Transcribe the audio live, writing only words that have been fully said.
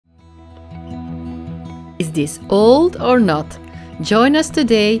Is this old or not? Join us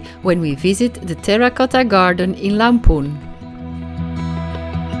today when we visit the Terracotta Garden in Lamphun.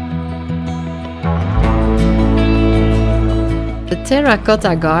 The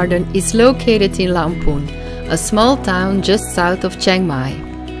Terracotta Garden is located in Lamphun, a small town just south of Chiang Mai.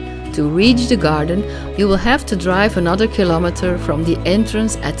 To reach the garden, you will have to drive another kilometer from the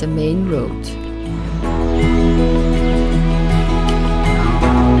entrance at the main road.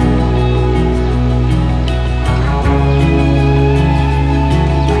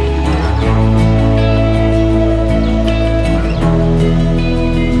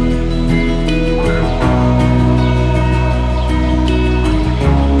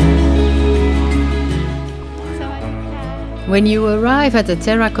 When you arrive at the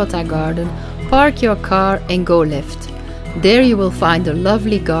Terracotta Garden, park your car and go left. There you will find a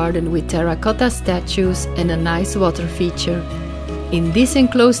lovely garden with terracotta statues and a nice water feature. In this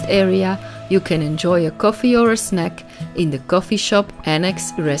enclosed area, you can enjoy a coffee or a snack in the coffee shop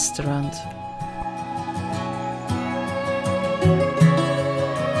annex restaurant.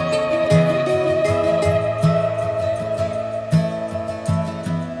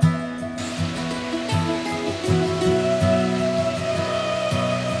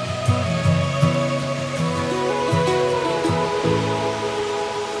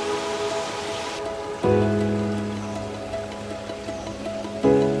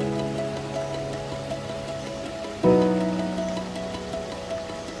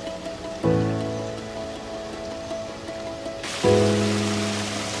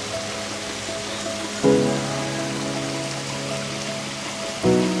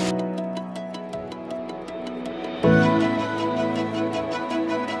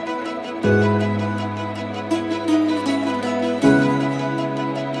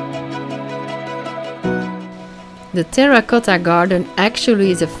 The Terracotta Garden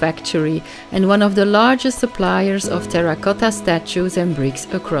actually is a factory and one of the largest suppliers of terracotta statues and bricks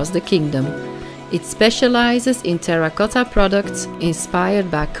across the kingdom. It specializes in terracotta products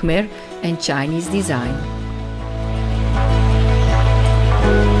inspired by Khmer and Chinese design.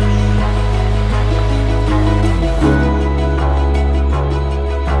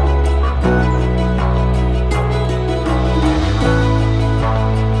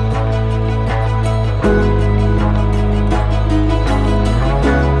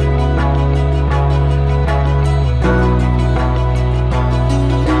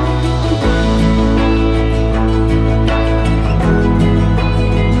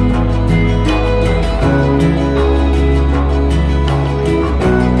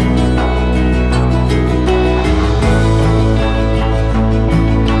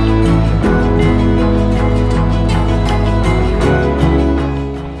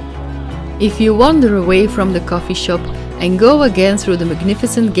 If you wander away from the coffee shop and go again through the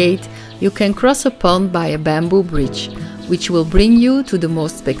magnificent gate, you can cross a pond by a bamboo bridge, which will bring you to the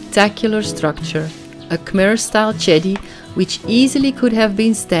most spectacular structure, a Khmer-style chedi, which easily could have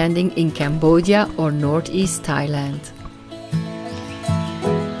been standing in Cambodia or northeast Thailand.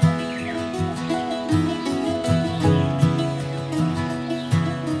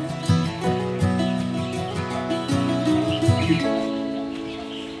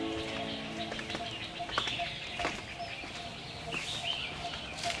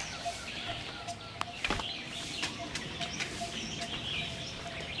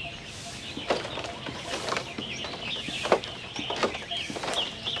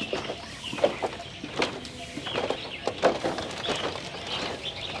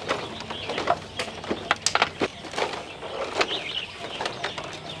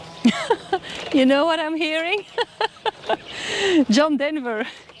 You know what I'm hearing? John Denver,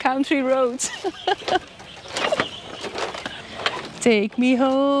 country roads. Take me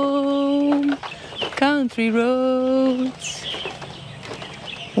home, country roads.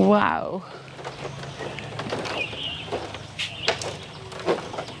 Wow.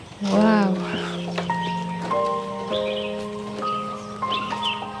 Wow.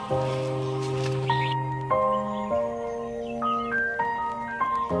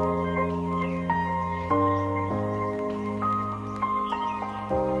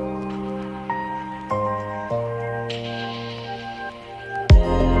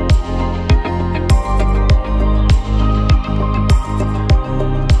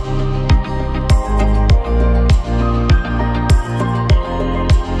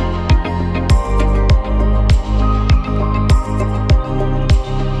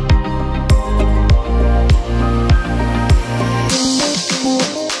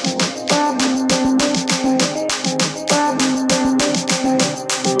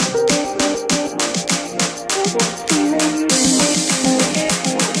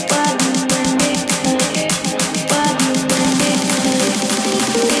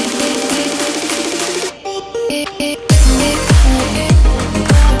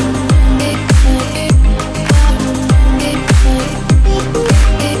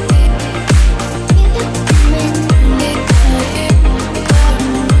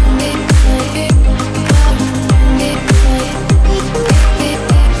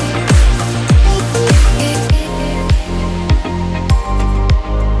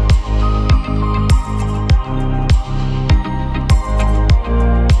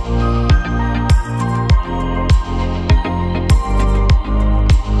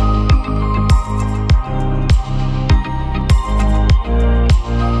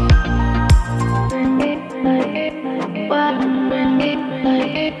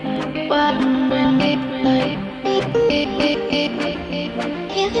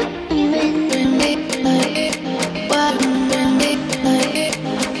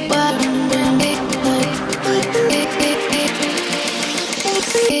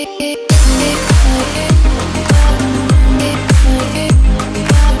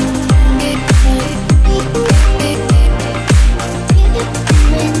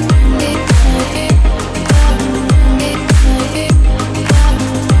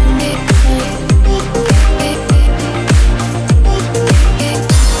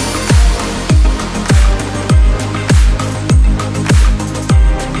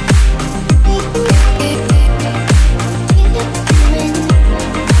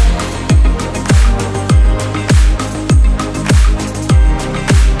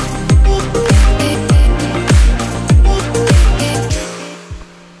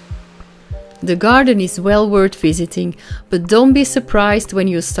 The garden is well worth visiting, but don't be surprised when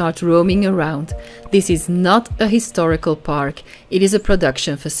you start roaming around. This is not a historical park, it is a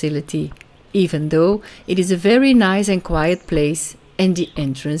production facility, even though it is a very nice and quiet place and the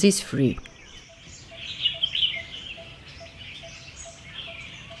entrance is free.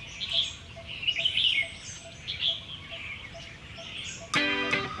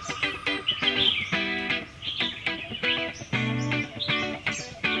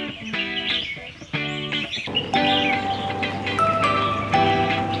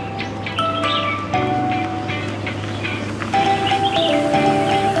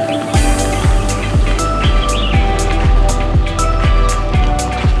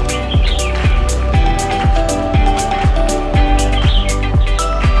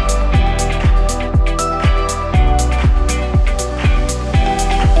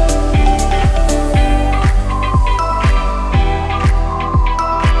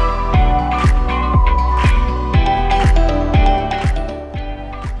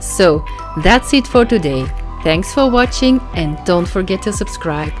 So, that's it for today. Thanks for watching and don't forget to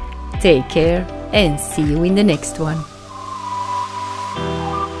subscribe. Take care and see you in the next one.